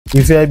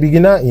If you're a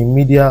beginner in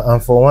media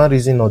and for one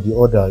reason or the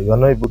other you are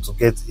not able to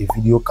get a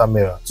video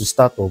camera to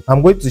start up,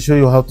 I'm going to show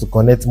you how to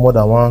connect more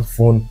than one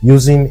phone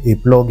using a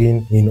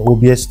plugin in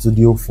OBS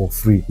Studio for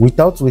free.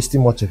 Without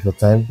wasting much of your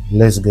time,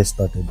 let's get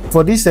started.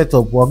 For this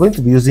setup, we're going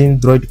to be using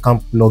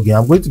DroidCam plugin.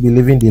 I'm going to be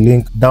leaving the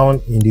link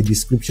down in the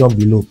description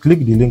below. Click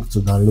the link to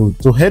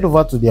download. So head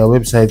over to their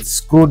website,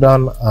 scroll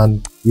down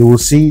and you will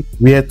see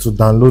where to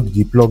download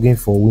the plugin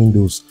for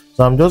Windows.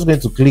 So I'm just going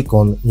to click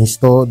on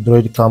install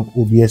DroidCam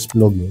OBS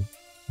plugin.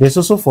 There's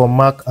also for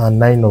Mac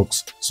and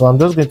Linux, so I'm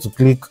just going to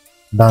click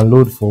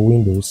download for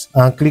Windows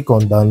and click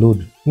on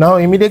download. Now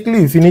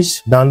immediately you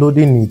finish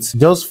downloading it,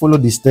 just follow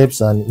the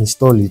steps and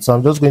install it. So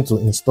I'm just going to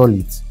install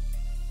it,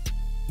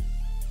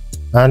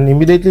 and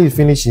immediately you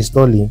finish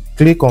installing,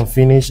 click on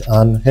finish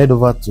and head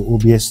over to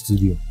OBS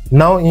Studio.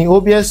 Now in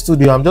OBS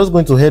Studio, I'm just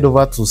going to head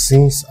over to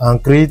scenes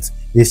and create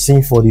a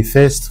scene for the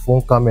first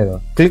phone camera.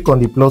 Click on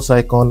the plus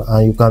icon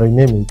and you can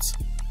rename it.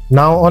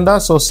 Now under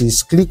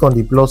sources, click on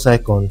the plus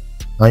icon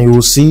and you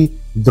will see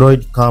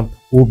DroidCam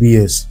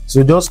OBS.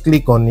 So just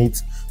click on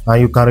it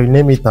and you can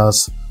rename it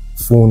as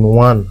phone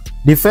 1.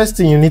 The first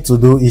thing you need to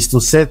do is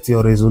to set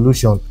your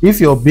resolution. If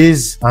your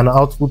base and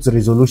output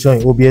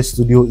resolution in OBS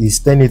Studio is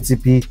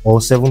 1080p or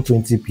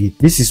 720p,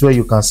 this is where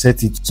you can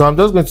set it. So I'm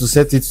just going to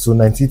set it to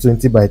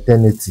 1920 by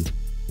 1080.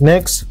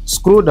 Next,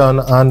 scroll down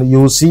and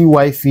you will see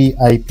Wi-Fi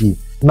IP.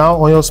 Now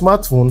on your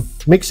smartphone,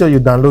 make sure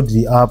you download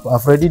the app.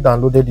 I've already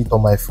downloaded it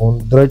on my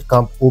phone,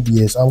 DroidCam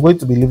OBS. I'm going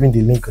to be leaving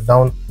the link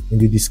down in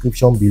the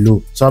description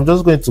below. So I'm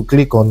just going to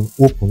click on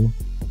open,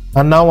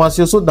 and now once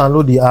you also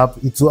download the app,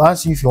 it will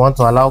ask you if you want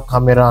to allow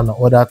camera and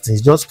other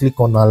things. Just click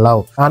on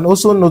allow, and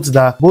also note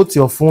that both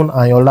your phone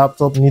and your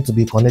laptop need to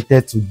be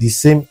connected to the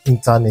same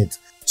internet.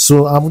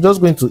 So I'm just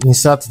going to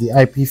insert the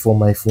IP for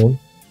my phone.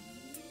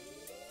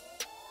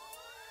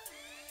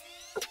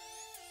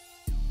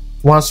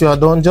 Once you are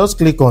done, just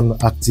click on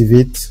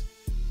activate,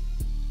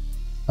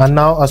 and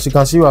now as you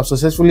can see, we have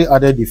successfully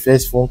added the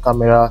first phone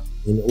camera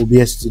in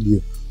OBS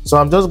Studio. So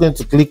I'm just going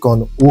to click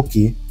on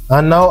OK,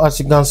 and now as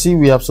you can see,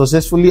 we have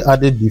successfully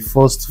added the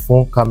first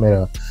phone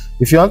camera.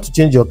 If you want to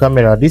change your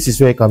camera, this is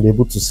where you can be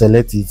able to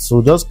select it.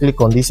 So just click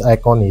on this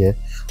icon here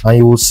and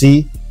you will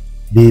see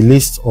the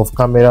list of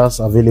cameras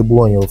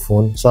available on your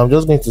phone. So I'm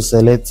just going to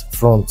select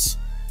front,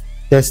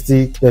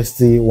 testy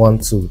 1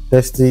 2,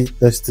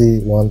 testy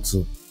 1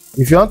 2.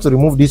 If you want to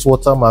remove this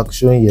watermark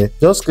showing here,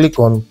 just click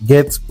on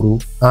Get Pro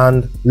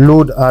and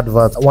load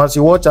advert. Once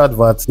you watch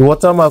advert, the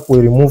watermark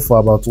will remove for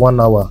about 1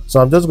 hour. So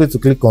I'm just going to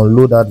click on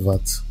Load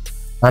Advert.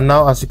 And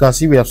now as you can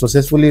see, we have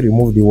successfully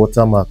removed the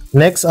watermark.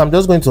 Next, I'm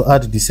just going to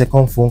add the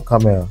second phone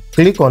camera.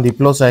 Click on the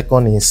plus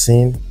icon in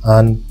scene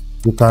and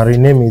you can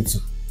rename it.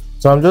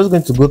 So I'm just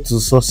going to go to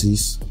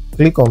sources,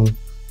 click on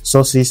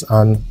sources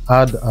and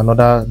add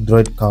another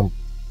DroidCam.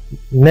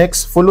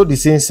 Next, follow the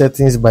same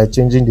settings by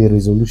changing the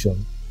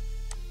resolution,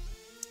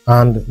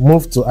 and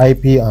move to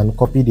IP and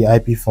copy the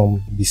IP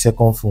from the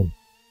second phone.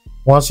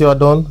 Once you are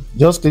done,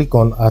 just click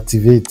on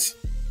activate,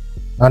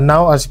 and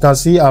now as you can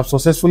see, I've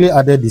successfully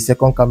added the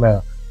second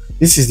camera.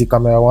 This is the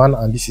camera 1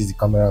 and this is the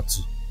camera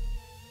 2.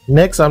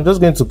 Next, I'm just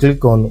going to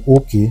click on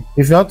OK.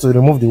 If you want to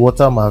remove the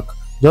watermark,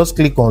 just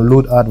click on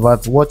load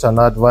advert, watch an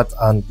advert,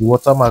 and the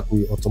watermark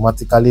will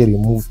automatically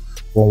remove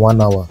for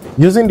 1 hour.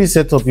 Using this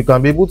setup, you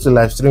can be able to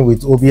live stream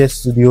with OBS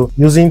Studio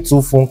using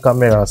 2 phone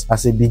cameras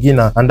as a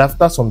beginner, and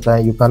after some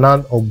time you can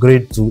now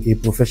upgrade to a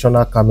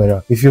professional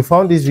camera. If you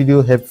found this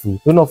video helpful,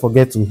 do not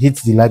forget to hit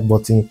the like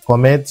button,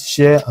 comment,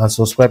 share and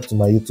subscribe to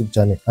my YouTube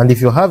channel. And if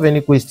you have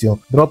any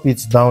question, drop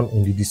it down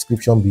in the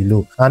description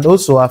below. And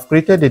also, I've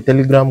created a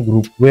Telegram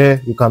group where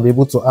you can be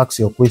able to ask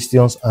your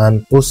questions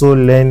and also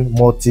learn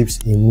more tips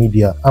in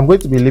media. I'm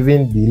going to be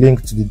leaving the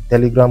link to the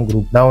Telegram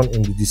group down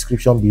in the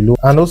description below,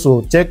 and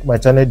also check my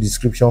channel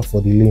description for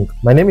the link.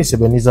 My name is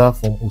Ebenezer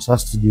from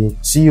OBS Studio.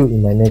 See you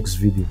in my next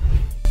video.